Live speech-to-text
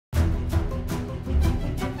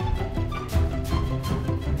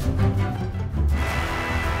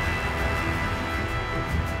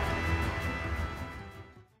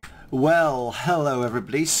Well, hello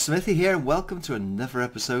everybody, Smithy here and welcome to another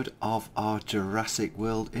episode of our Jurassic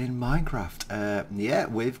World in Minecraft. Yeah,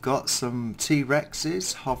 we've got some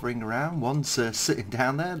T-Rexes hovering around. One's sitting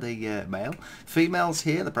down there, the male. Female's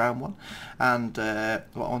here, the brown one. And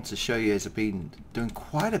what I want to show you is I've been doing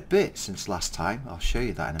quite a bit since last time. I'll show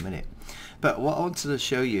you that in a minute. But what I wanted to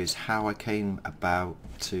show you is how I came about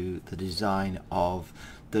to the design of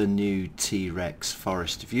the new T-Rex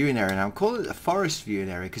forest viewing area. Now I'm calling it a forest viewing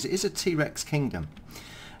area because it is a T-Rex kingdom,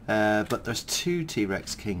 but there's two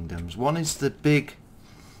T-Rex kingdoms. One is the big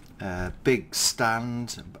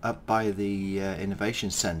stand up by the innovation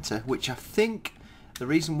centre, which I think the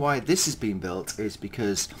reason why this has been built is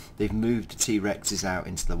because they've moved the T-Rexes out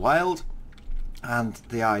into the wild, and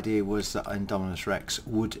the idea was that Indominus Rex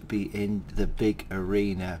would be in the big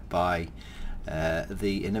arena by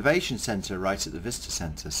the innovation centre right at the visitor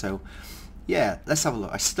centre. So yeah, let's have a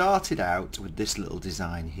look. I started out with this little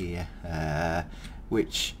design here,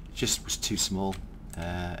 which just was too small.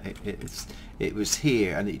 It was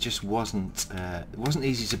here and it just wasn't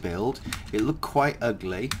easy to build. It looked quite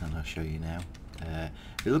ugly, and I'll show you now.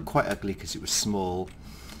 It looked quite ugly because it was small.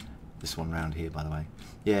 This one round here, by the way.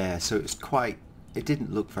 Yeah, so it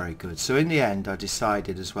didn't look very good. So in the end I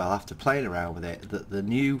decided as well, after playing around with it, that the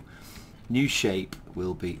new shape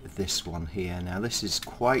will be this one here. Now this is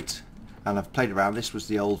quite, and I've played around, this was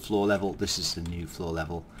the old floor level, this is the new floor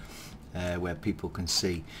level, where people can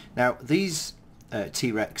see. Now these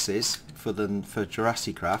T-Rexes for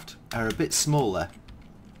Jurassicraft are a bit smaller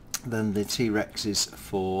than the T-Rexes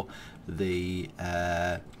for the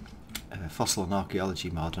Fossil and Archeology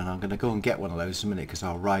Mod, and I'm going to go and get one of those in a minute because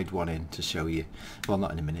I'll ride one in to show you. Well,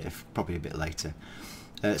 not in a minute, probably a bit later.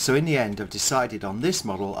 So in the end I've decided on this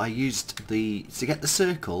model. I used to get the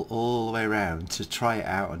circle all the way around to try it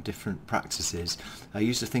out on different practices. I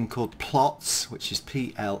used a thing called plots, which is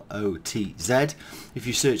P-L-O-T-Z. If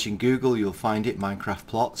you search in Google you'll find it, Minecraft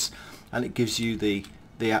plots, and it gives you the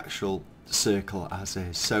actual circle as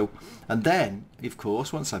is. So, and then of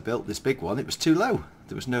course once I built this big one, it was too low.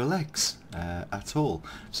 There was no legs at all,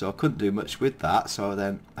 so I couldn't do much with that, so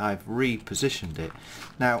then I've repositioned it.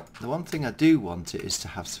 Now the one thing I do want it is to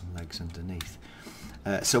have some legs underneath.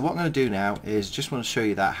 So what I'm going to do now is just want to show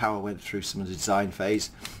you that how I went through some of the design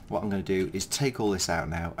phase. What I'm going to do is take all this out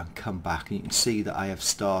now and come back, and you can see that I have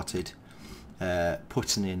started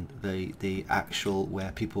putting in the actual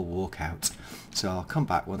where people walk out. So I'll come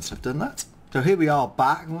back once I've done that. So here we are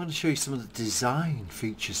back. I'm going to show you some of the design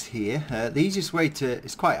features here. The easiest way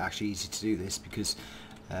it's quite actually easy to do this because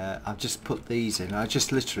I've just put these in. I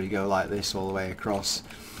just literally go like this all the way across.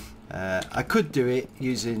 I could do it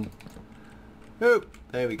using, oh,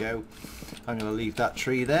 there we go. I'm going to leave that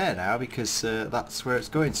tree there now because that's where it's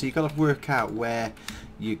going. So you've got to work out where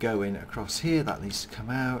you're going across here. That needs to come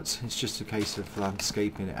out. It's just a case of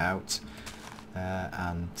landscaping it out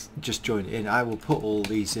and just join it in. I will put all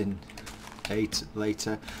these in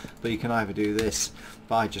later, but you can either do this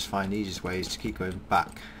by just finding the easiest ways to keep going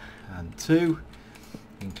back and two,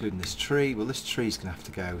 including this tree. Well, this tree's gonna have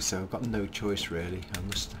to go, so I've got no choice really. I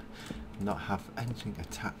must not have anything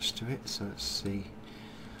attached to it, so let's see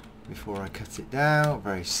before I cut it down,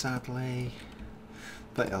 very sadly,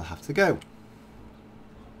 but it'll have to go.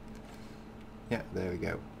 Yeah, there we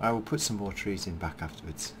go. I will put some more trees in back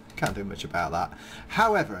afterwards. Can't do much about that.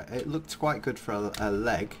 However, it looked quite good for a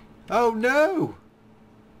leg. Oh no!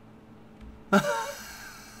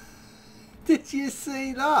 Did you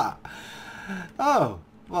see that? Oh,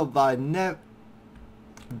 well, by never.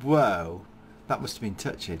 Whoa, that must have been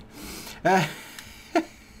touching.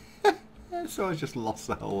 So I just lost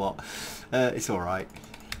the whole lot. It's all right.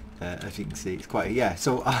 As you can see, it's quite, yeah.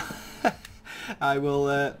 So I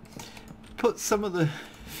will put some of the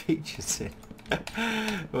features in.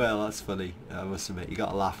 Well, that's funny, I must admit. You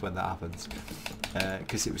got to laugh when that happens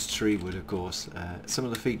because it was tree wood, of course. Some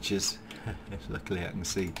of the features, luckily I can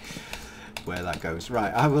see where that goes.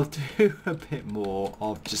 Right, I will do a bit more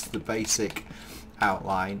of just the basic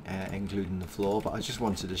outline, including the floor, but I just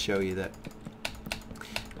wanted to show you that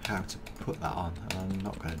how to put that on, and I'm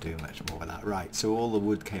not going to do much more with that. Right, so all the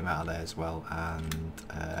wood came out of there as well, and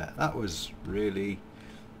that was really,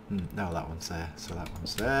 no, that one's there, so that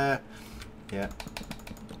one's there. Yeah,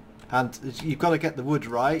 and you've got to get the wood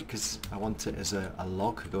right because I want it as a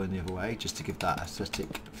log going the other way, just to give that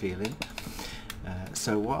aesthetic feeling.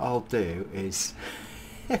 So what I'll do is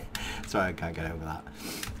sorry, I can't get over that.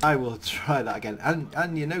 I will try that again,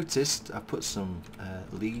 and you noticed I put some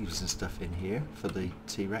leaves and stuff in here for the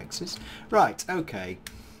T-Rexes. Right, okay,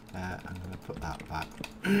 I'm going to put that back.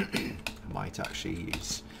 I might actually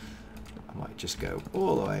use, I might just go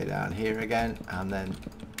all the way down here again and then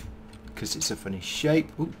because it's a funny shape.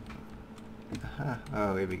 Ooh.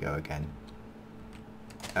 Oh, here we go again.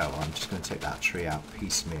 Oh, I'm just going to take that tree out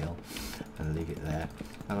piecemeal and leave it there.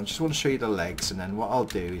 And I just want to show you the legs, and then what I'll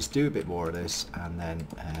do is do a bit more of this, and then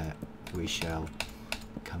we shall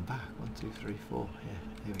come back. 1, 2, 3, 4.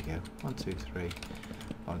 Yeah, here we go. 1, 2, 3.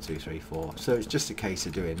 1, 2, 3, 4. So it's just a case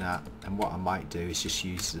of doing that, and what I might do is just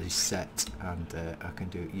use this set, and I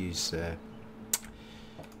can use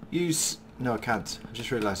no, I can't. I just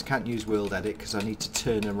realised I can't use world edit because I need to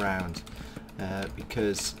turn around,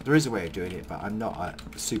 because there is a way of doing it, but I'm not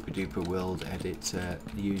a super duper world edit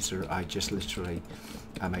user. I just literally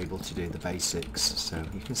am able to do the basics. So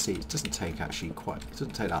you can see it doesn't take it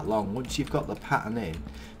doesn't take that long. Once you've got the pattern in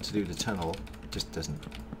to do the tunnel, it just doesn't.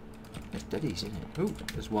 It's dead easy, isn't it? Ooh,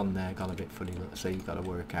 there's one there gone a bit funny, so you've got to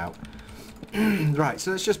work out. Right, so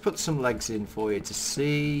let's just put some legs in for you to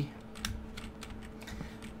see.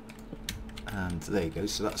 And there you go,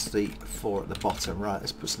 so that's the 4 at the bottom. Right,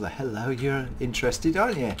 let's put some there. Hello, you're interested,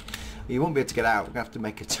 aren't you? You won't be able to get out. We're going to have to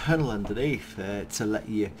make a tunnel underneath to let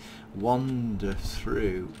you wander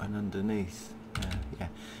through and underneath. Yeah.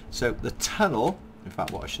 So the tunnel, in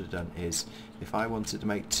fact what I should have done is, if I wanted to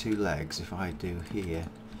make 2 legs, if I do here,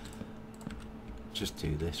 just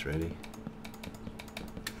do this really.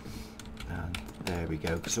 And there we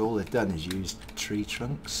go, because all they've done is used tree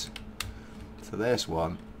trunks. So there's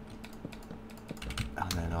one.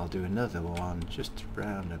 And then I'll do another one just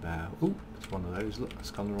round about. Ooh, it's one of those. Look, it's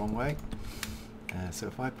gone the wrong way. So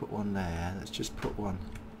if I put one there, let's just put one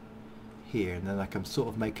here, and then I can sort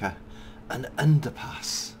of make an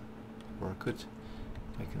underpass, or I could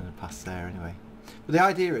make an underpass there anyway. But the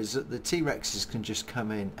idea is that the T-Rexes can just come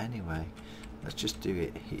in anyway. Let's just do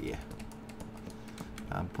it here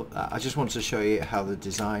and put that. I just wanted to show you how the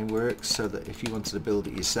design works, so that if you wanted to build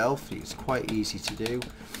it yourself, it's quite easy to do.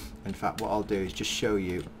 In fact, what I'll do is just show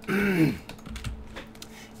you. You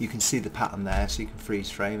can see the pattern there, so you can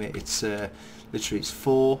freeze frame it. It's literally it's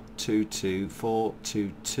 4, 2, 2, 4,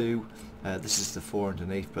 2, 2. This is the 4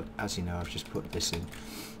 underneath, but as you know, I've just put this in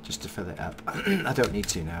just to fill it up. I don't need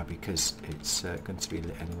to now because it's going to be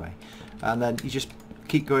lit anyway. And then you just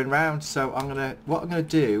keep going round. So what I'm gonna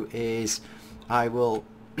do is I will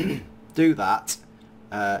do that.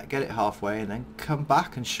 Get it halfway and then come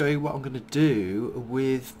back and show you what I'm going to do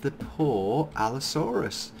with the poor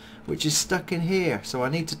Allosaurus, which is stuck in here, so I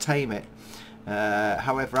need to tame it.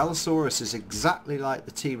 However, Allosaurus is exactly like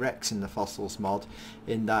the T-Rex in the Fossils mod,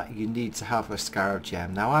 in that you need to have a scarab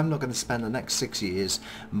gem. Now I'm not going to spend the next 6 years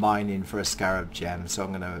mining for a scarab gem, so I'm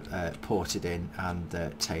going to port it in and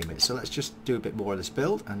tame it. So let's just do a bit more of this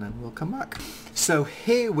build and then we'll come back. So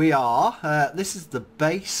here we are. This is the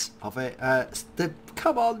base of it.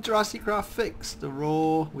 Come on, Jurassicraft, fix the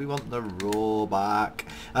raw. We want the raw back.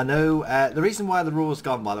 I know the reason why the raw's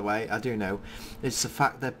gone, by the way, I do know, is the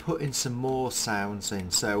fact they're putting some more sounds in.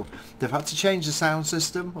 So they've had to change the sound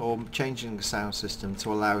system, or changing the sound system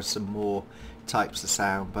to allow some more types of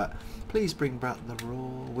sound. But please bring back the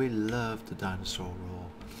raw. We love the dinosaur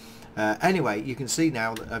raw. Anyway, you can see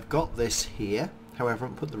now that I've got this here. However, I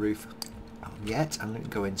haven't put the roof on yet. I'm going to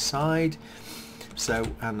go inside. So,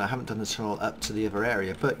 and I haven't done the tunnel up to the other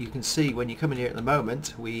area, but you can see when you come in here at the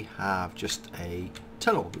moment, we have just a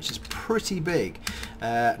tunnel, which is pretty big.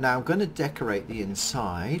 Now I'm going to decorate the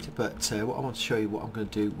inside, but what I want to show you what I'm going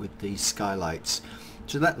to do with these skylights.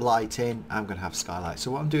 To let light in, I'm going to have skylights.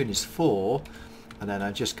 So what I'm doing is 4, and then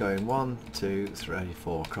I'm just going 1, 2, 3,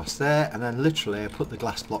 4 across there, and then literally I put the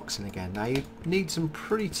glass blocks in again. Now you need some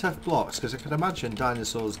pretty tough blocks, because I can imagine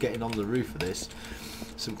dinosaurs getting on the roof of this.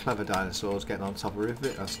 Some clever dinosaurs getting on top of the roof of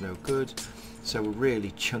it, that's no good. So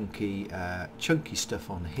really chunky stuff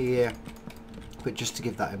on here, but just to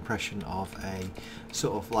give that impression of a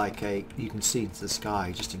sort of like a, you can see into the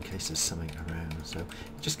sky just in case there's something around. So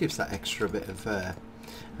it just gives that extra bit of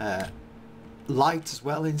light as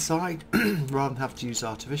well inside, rather than have to use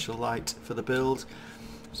artificial light for the build.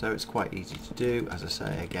 So it's quite easy to do. As I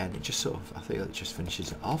say again, it just sort of, I feel it just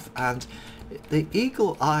finishes it off. And the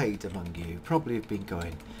eagle-eyed among you probably have been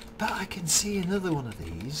going, but I can see another one of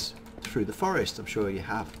these through the forest. I'm sure you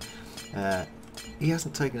have. He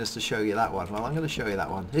hasn't taken us to show you that one. Well, I'm going to show you that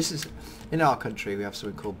one. This is, in our country we have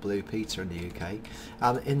something called Blue Peter in the UK,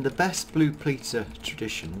 and in the best Blue Peter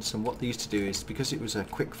traditions, and what they used to do is, because it was a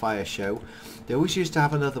quick fire show, they always used to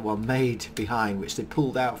have another one made behind, which they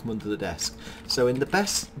pulled out from under the desk. So in the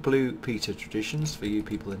best Blue Peter traditions, for you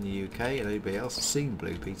people in the UK and anybody else has seen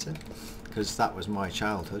Blue Peter, because that was my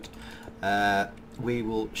childhood, we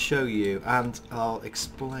will show you, and I'll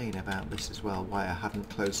explain about this as well, why I haven't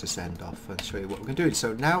closed this end off, and show you what we're going to do.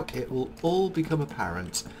 So now it will all become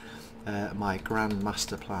apparent my grand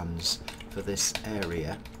master plans for this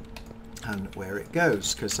area and where it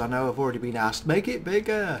goes, because I know I've already been asked, make it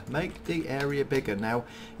bigger, make the area bigger. Now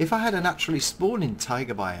if I had a naturally spawning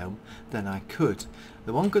tiger biome, then I could.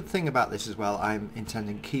 The one good thing about this as well, I'm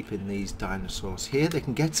intending keeping these dinosaurs here. They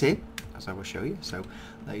can get in, as I will show you, so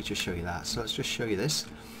let me just show you that. So let's just show you this.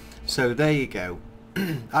 So there you go.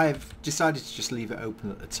 I've decided to just leave it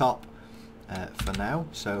open at the top for now,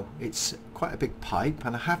 so it's quite a big pipe,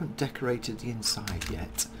 and I haven't decorated the inside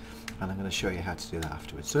yet, and I'm going to show you how to do that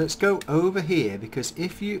afterwards. So let's go over here, because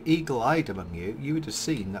if you eagle-eyed among you, you would have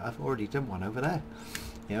seen that I've already done one over there.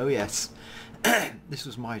 Oh yes, this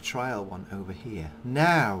was my trial one over here.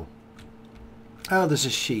 Now, oh, there's a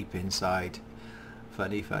sheep inside.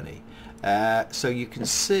 Funny, funny. So you can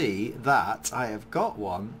see that I have got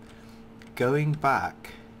one going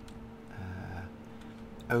back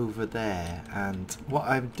over there, and what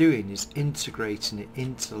I'm doing is integrating it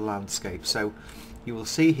into the landscape. So you will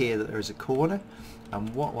see here that there is a corner,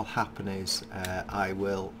 and what will happen is I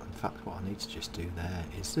will, in fact what I need to just do there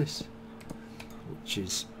is this, which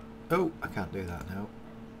is, oh, I can't do that now.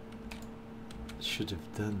 Should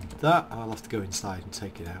have done that. I'll have to go inside and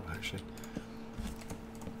take it out actually.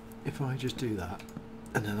 If I just do that,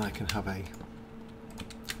 and then I can have a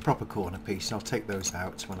proper corner piece, and I'll take those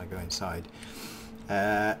out when I go inside.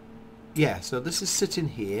 Yeah, so this is sitting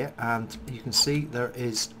here, and you can see there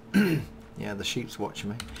is yeah, the sheep's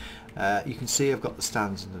watching me. You can see I've got the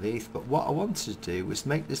stands underneath, but what I wanted to do was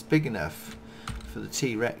make this big enough for the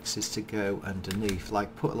T-Rexes to go underneath,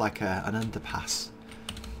 like put like an underpass,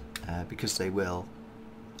 because they will.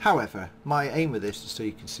 However, my aim with this is so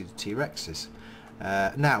you can see the T-Rexes.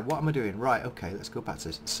 Now what am I doing? Right, okay, let's go back to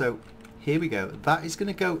this. So here we go. That is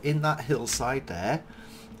going to go in that hillside there,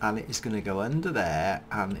 and it is going to go under there,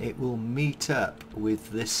 and it will meet up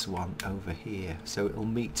with this one over here. So it will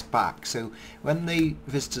meet back. So when the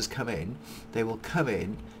visitors come in, they will come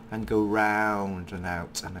in and go round and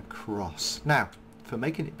out and across. Now, for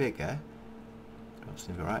making it bigger, that's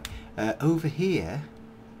never right. Over here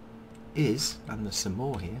is, and there's some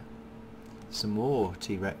more here. Some more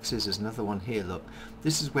T-Rexes. There's another one here. Look,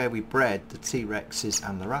 this is where we bred the T-Rexes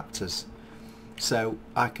and the raptors. So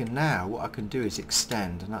I can now, what I can do is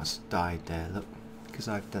extend, and that's died there, look, because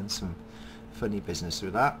I've done some funny business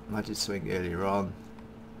with that. I did something earlier on.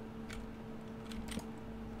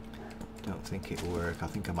 Don't think it'll work. I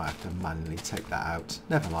think I might have to manually take that out.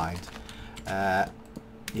 Never mind.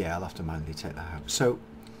 Yeah, I'll have to manually take that out. So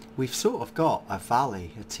we've sort of got a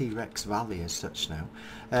valley, a T-Rex valley as such now.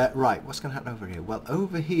 Right, what's going to happen over here? Well,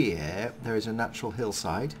 over here there is a natural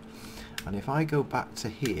hillside, and if I go back to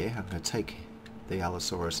here, I'm going to take the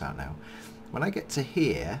Allosaurus out now. When I get to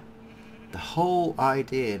here, the whole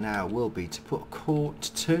idea now will be to put a court,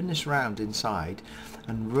 to turn this round inside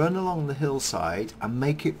and run along the hillside and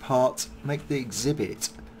make it part, make the exhibit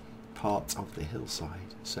part of the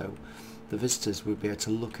hillside, so the visitors will be able to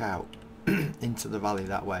look out into the valley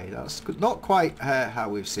that way. That's not quite how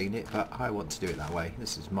we've seen it, but I want to do it that way.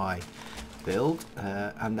 This is my build,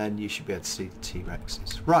 and then you should be able to see the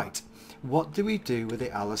T-Rexes. Right, what do we do with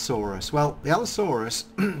the Allosaurus? Well, the Allosaurus,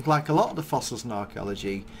 like a lot of the fossils in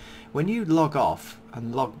archaeology, when you log off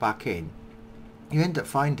and log back in, you end up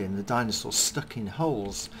finding the dinosaurs stuck in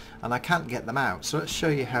holes, and I can't get them out. So let's show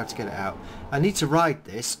you how to get it out. I need to ride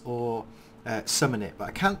this or summon it, but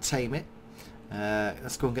I can't tame it.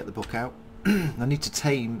 Let's go and get the book out. I need to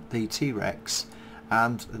tame the T-Rex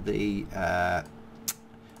and the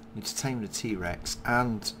T-Rex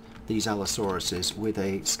and these Allosauruses with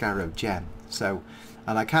a scarab gem. So,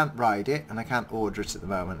 and I can't ride it, and I can't order it at the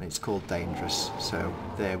moment. It's called dangerous. So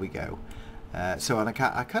there we go. So, and I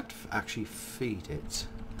can't actually feed it,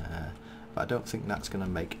 but I don't think that's going to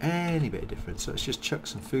make any bit of difference. So let's just chuck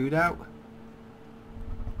some food out.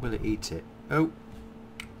 Will it eat it? Oh,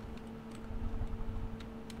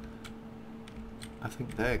 I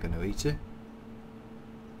think they're going to eat it.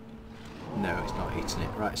 No, it's not eating it.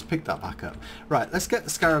 Right, let's pick that back up. Right, let's get the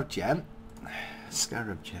scarab gem.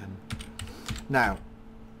 Scarab gem. Now,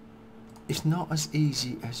 it's not as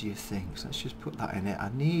easy as you think, so let's just put that in it.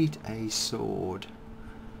 I need a sword.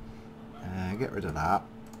 Get rid of that.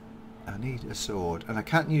 I need a sword, and I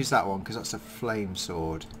can't use that one because that's a flame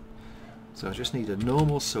sword. So I just need a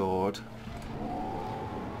normal sword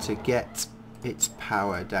to get its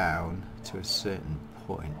power down to a certain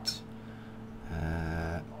point.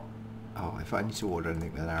 Oh, if I need to order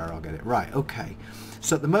anything with an arrow, I'll get it. Right, okay.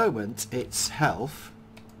 So at the moment, its health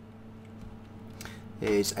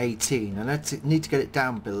is 18, and I need to get it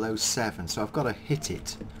down below 7, so I've got to hit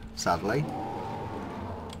it, sadly,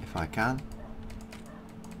 if I can.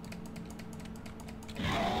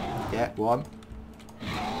 Yeah, 1,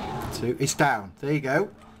 2. It's down. There you go.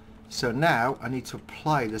 So now I need to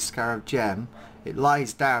apply the scarab gem. It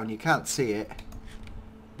lies down. You can't see it.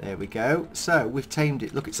 There we go. So we've tamed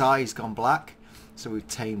it. Look, its eye's gone black. So we've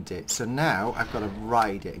tamed it. So now I've got to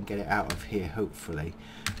ride it and get it out of here, hopefully.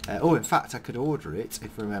 Oh, in fact, I could order it,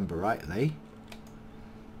 if I remember rightly.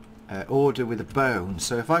 Order with a bone.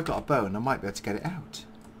 So if I've got a bone, I might be able to get it out.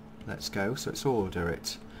 Let's go. So let's order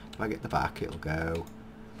it. If I get the back, it'll go.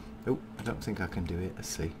 Oh, I don't think I can do it. Let's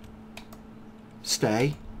see.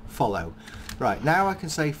 Stay. Follow. Right, now I can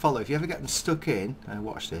say follow. If you ever get them stuck in,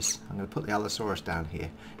 watch this. I'm going to put the Allosaurus down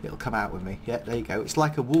here. It'll come out with me. Yeah, there you go. It's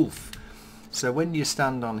like a wolf. So when you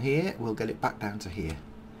stand on here, we'll get it back down to here.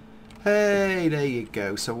 Hey, there you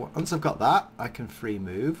go. So once I've got that, I can free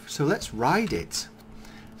move. So let's ride it.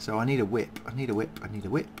 So I need a whip. I need a whip. I need a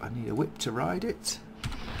whip. I need a whip to ride it.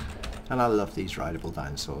 And I love these rideable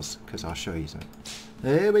dinosaurs because I'll show you something.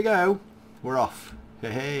 There we go. We're off.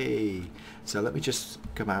 Hey. So let me just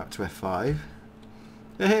come out to F5.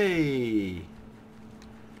 Hey. There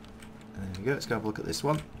we go. Let's go have a look at this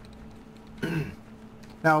one.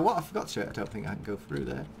 Now, what I forgot to, I don't think I can go through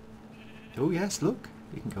there. Oh yes, look,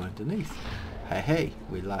 you can go underneath. Hey, hey,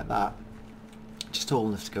 we like that. Just tall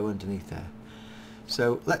enough to go underneath there.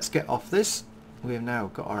 So let's get off this. We have now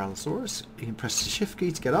got our Allosaurus. You can press the shift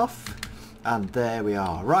key to get off. And there we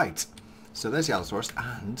are. Right. So there's the Allosaurus,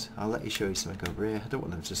 and I'll let you show you something over here. I don't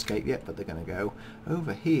want them to escape yet, but they're going to go.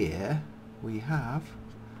 Over here, we have...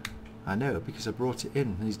 I know, because I brought it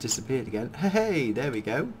in, and he's disappeared again. Hey, there we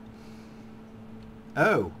go.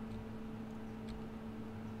 Oh.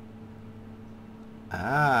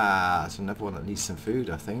 Ah, that's another one that needs some food,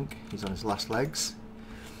 I think. He's on his last legs.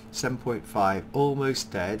 7.5,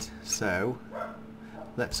 almost dead. So,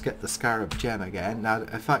 let's get the scarab gem again. Now,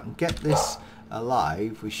 if I can get this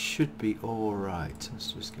alive, we should be alright.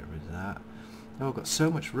 Let's just get rid of that. Oh, I've got so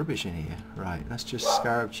much rubbish in here. Right, let's just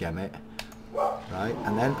scarab gem it. Right,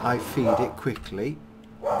 and then I feed it quickly.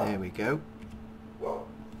 There we go.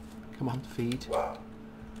 Come on, feed.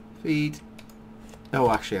 Feed. Oh,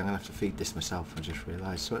 actually, I'm going to have to feed this myself, I just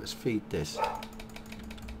realised. So let's feed this.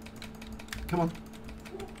 Come on.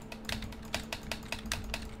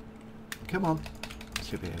 Come on.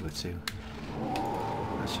 Should be able to.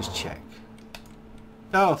 Let's just check.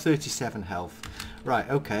 Oh, 37 health. Right,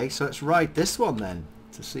 okay, so let's ride this one then,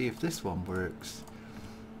 to see if this one works.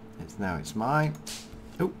 It's mine.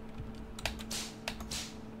 Oh.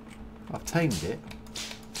 I've tamed it.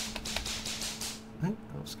 Oh,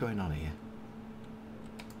 what's going on here?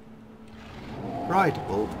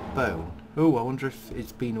 Rideable bone. Oh, I wonder if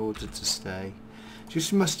it's been ordered to stay.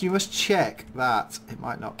 You must check that it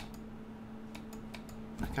might not.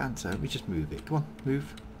 I can't. Let me just move it. Come on,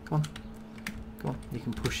 move. Come on, come on. You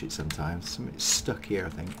can push it sometimes. Something's stuck here, I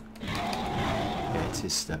think. Yeah, it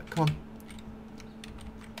is stuck. Come on.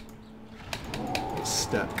 It's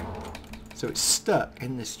stuck. So it's stuck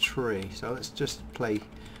in this tree. So let's just play.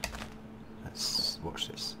 Let's watch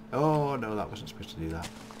this. Oh no, that wasn't supposed to do that.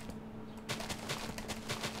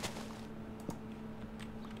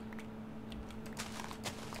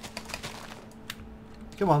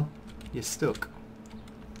 Come on, you're stuck.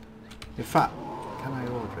 In fact, can I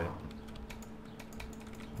order it?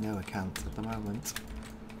 No, I can't at the moment.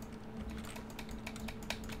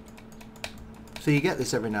 So you get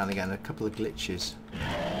this every now and again, a couple of glitches.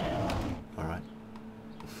 Alright.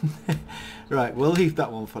 Right, we'll leave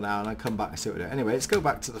that one for now and I'll come back and see what we do. Anyway, let's go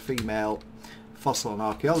back to the female fossil and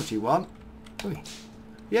archaeology one. Ooh.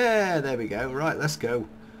 Yeah, there we go. Right, let's go.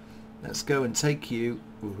 Let's go and take you.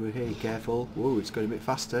 Ooh, hey, careful. Whoa, it's going a bit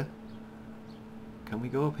faster. Can we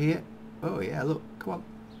go up here? Oh yeah, look, come on.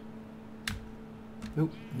 Oh,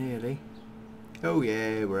 nearly. Oh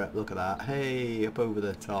yeah, we're up, look at that. Hey, up over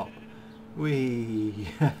the top. Whee!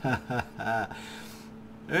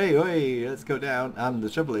 Hey, hey, let's go down. And the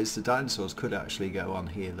trouble is, the dinosaurs could actually go on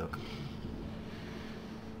here, look.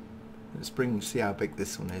 Let's see how big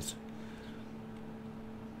this one is.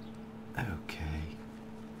 Okay.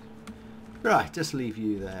 Right, just leave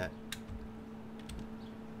you there.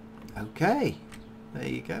 Okay. There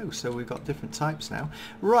you go. So we've got different types now.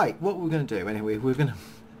 Right, what we're going to do anyway, we're going to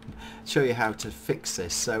show you how to fix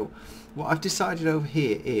this. So what I've decided over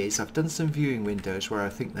here is I've done some viewing windows where I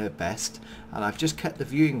think they're best, and I've just kept the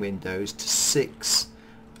viewing windows to 6.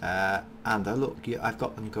 And look, I've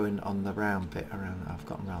got them going on the round bit around. I've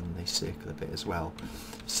got them around the circular bit as well.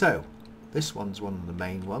 So this one's one of the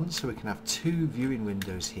main ones, so we can have 2 viewing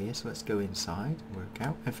windows here. So let's go inside, work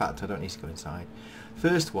out. In fact, I don't need to go inside.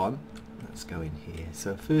 First one, let's go in here.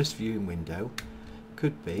 So first viewing window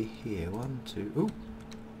could be here. 1, 2. Ooh.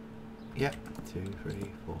 Yep, 2, 3,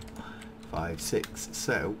 4, 5, 6.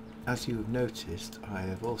 So, as you have noticed, I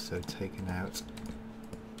have also taken out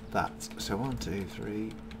that. So 1, 2,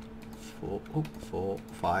 3, 4, oh, 4,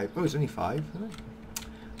 5. Oh, it's only 5.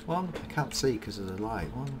 One, I can't see because of the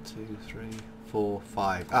light. 1, 2, 3, 4,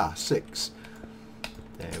 5. Ah, 6.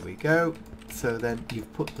 There we go. So then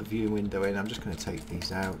you've put the viewing window in. I'm just going to take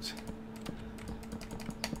these out.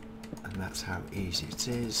 And that's how easy it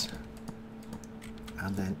is.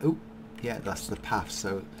 And then, oh, yeah, that's the path.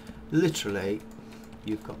 So literally,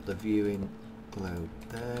 you've got the viewing globe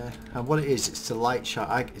there. And what it is, it's the light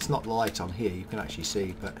shine. It's not the light on here, you can actually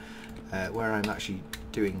see, but where I'm actually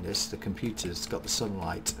doing this, the computer's got the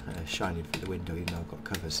sunlight shining through the window, even though I've got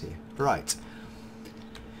covers here. Right.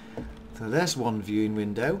 So there's one viewing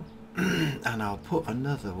window. And I'll put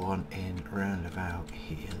another one in round about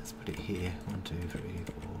here. Let's put it here. 1, 2, 3, 4,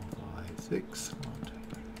 5, 6. 1, 2,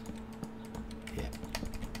 3. Yeah.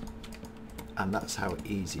 And that's how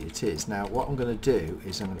easy it is. Now what I'm going to do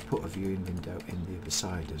is I'm going to put a viewing window in the other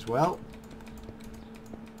side as well.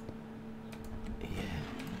 Yeah.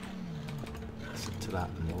 Listen to that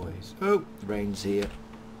noise. Oh, rain's here.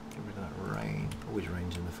 Get rid of that rain. Always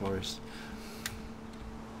rains in the forest.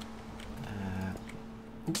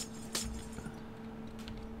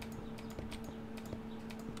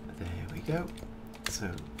 There we go. So,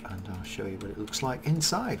 and I'll show you what it looks like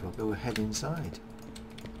inside. We'll go ahead inside.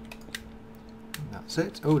 And that's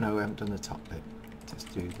it. Oh no, I haven't done the top bit. Let's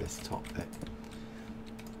do this top bit.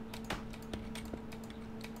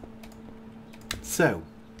 So,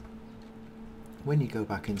 when you go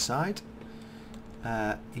back inside,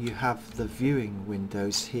 you have the viewing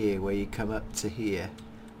windows here where you come up to here.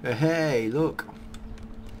 Hey, look!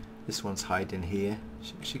 This one's hiding here.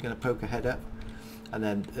 Is she going to poke her head up? And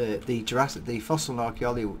then the fossil and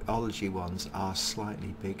archaeology ones are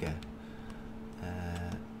slightly bigger.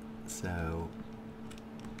 So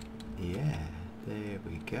yeah, there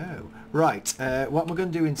we go. Right, what am I going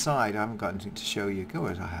to do inside? I haven't got anything to show you. Go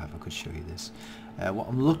as I have. I could show you this. What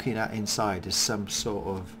I'm looking at inside is some sort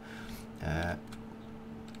of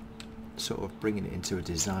bringing it into a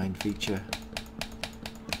design feature.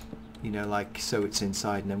 You know, like, so it's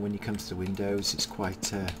inside, and then when you come to the windows, it's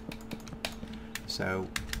quite so I'm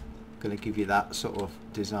going to give you that sort of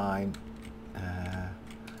design,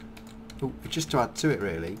 just to add to it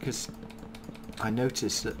really, because I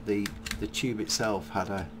noticed that the tube itself had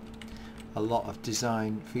a lot of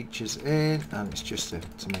design features in, and it's just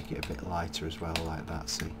to make it a bit lighter as well, like that.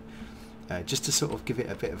 See, just to sort of give it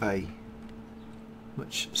a bit of a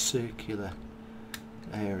much circular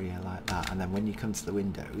area like that, and then when you come to the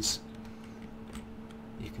windows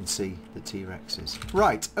you can see the T-Rexes.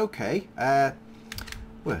 Right, okay,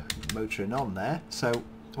 we're motoring on there. So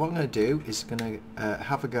what I'm going to do is going to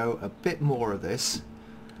have a go a bit more of this,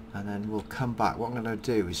 and then we'll come back. What I'm going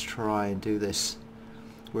to do is try and do this,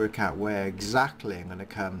 work out where exactly I'm going to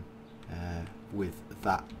come with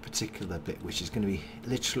that particular bit, which is going to be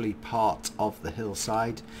literally part of the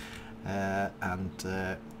hillside,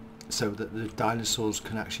 and so that the dinosaurs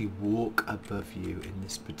can actually walk above you in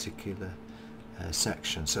this particular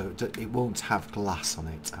section, so it won't have glass on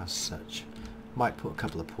it as such. Might put a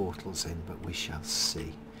couple of portals in, but we shall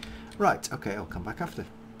see. Right, okay, I'll come back after.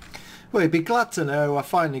 Well, you'd be glad to know I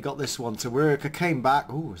finally got this one to work. I came back.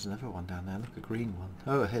 Oh, there's another one down there. Look, a green one.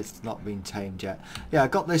 Oh, it's not been tamed yet. Yeah, I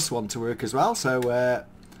got this one to work as well, so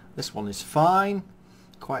this one is fine.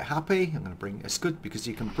 Quite happy. I'm going to bring, it's good because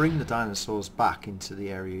you can bring the dinosaurs back into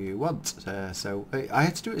the area you want. So I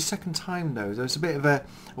had to do it a second time though. There's a bit of a,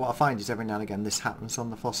 what I find is every now and again this happens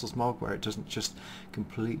on the fossils mod where it doesn't just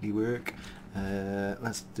completely work.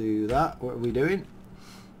 Let's do that. What are we doing?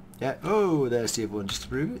 Yeah, oh, there's the other one just to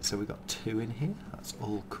prove it. So we've got 2 in here. That's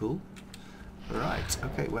all cool. Right,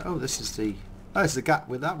 okay, well, oh, this is the, oh, there's the gap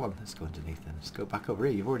with that one. Let's go underneath then. Let's go back over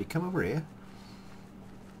here. You've already come over here.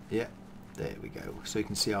 Yeah. There we go. So you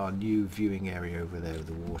can see our new viewing area over there with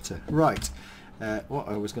the water. Right. What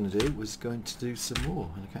I was going to do was going to do some more.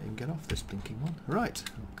 And I can't even get off this blinking one. Right.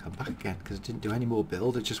 I'll come back again because I didn't do any more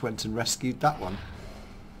build. I just went and rescued that one.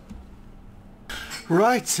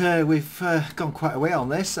 Right. We've gone quite a way on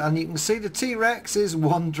this. And you can see the T-Rex is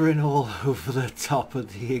wandering all over the top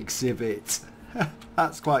of the exhibit.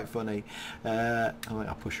 That's quite funny.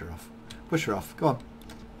 I'll push her off. Push her off. Go on.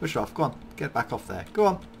 Push her off. Go on. Get back off there. Go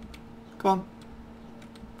on. Go on.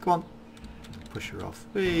 Go on. Push her off.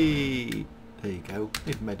 Whee! There you go.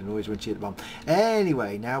 Even made a noise when she hit the bomb.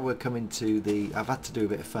 Anyway, now we're coming to the... I've had to do a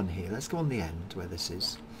bit of fun here. Let's go on the end where this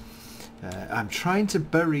is. I'm trying to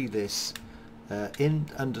bury this in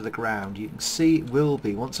under the ground. You can see it will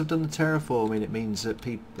be, once I've done the terraforming, it means that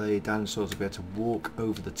the dinosaurs will be able to walk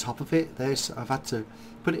over the top of it. I've had to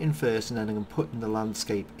put it in first, and then I'm putting the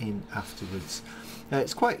landscape in afterwards.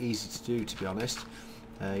 It's quite easy to do, to be honest.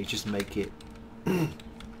 You just make it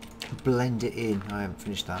blend it in. I haven't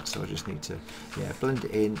finished that, so I just need to blend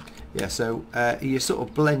it in. So you sort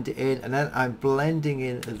of blend it in, and then I'm blending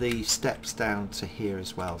in the steps down to here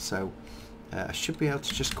as well. So I should be able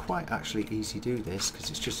to just quite actually easy do this, because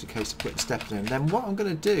it's just a case of putting steps in. And then what I'm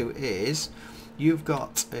going to do is, you've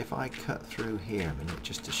got, if I cut through here a minute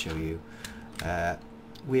just to show you,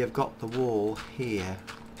 we have got the wall here.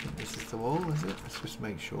 This is the wall, is it? Let's just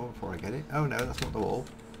make sure before I get it. Oh no, that's not the wall.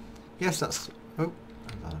 Yes, that's... Oh, hold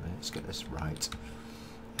on a minute, let's get this right.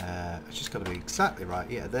 It's just got to be exactly right.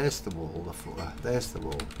 Yeah, there's the wall, the footer. There's the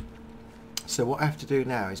wall. So what I have to do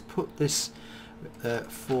now is put this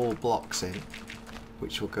 4 blocks in,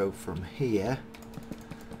 which will go from here.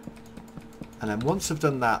 And then once I've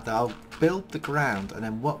done that, I'll build the ground, and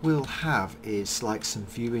then what we'll have is like some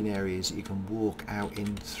viewing areas that you can walk out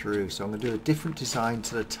in through. So I'm going to do a different design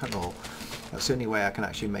to the tunnel. That's the only way I can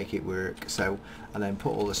actually make it work. So, and then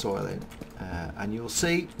put all the soil in, and you'll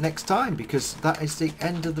see next time, because that is the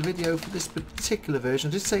end of the video for this particular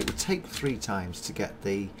version. I did say it would take 3 times to get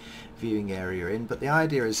the viewing area in, but the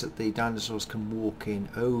idea is that the dinosaurs can walk in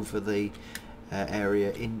over the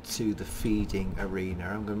area into the feeding arena.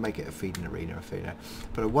 I'm going to make it a feeding arena,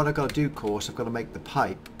 but what I've got to do, of course, I've got to make the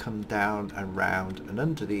pipe come down and round and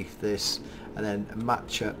underneath this, and then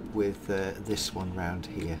match up with this one round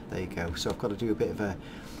here. There you go. So I've got to do a bit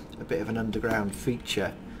of an underground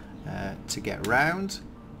feature to get round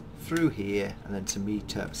through here, and then to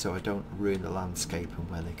meet up, so I don't ruin the landscape and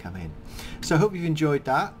where they come in. So I hope you've enjoyed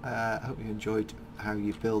that. I hope you enjoyed how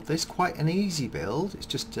you build this. Quite an easy build. It's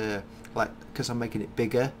just like, because I'm making it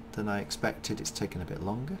bigger than I expected, it's taken a bit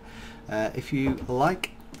longer. If you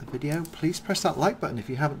like the video, please press that like button if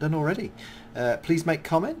you haven't done already. Please make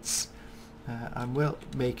comments. I'm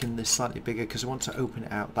making this slightly bigger because I want to open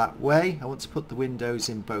it out that way. I want to put the windows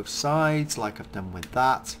in both sides like I've done with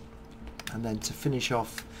that, and then to finish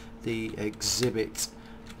off the exhibit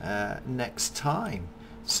next time.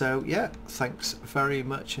 So yeah, thanks very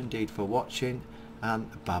much indeed for watching,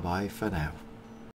 and bye bye for now.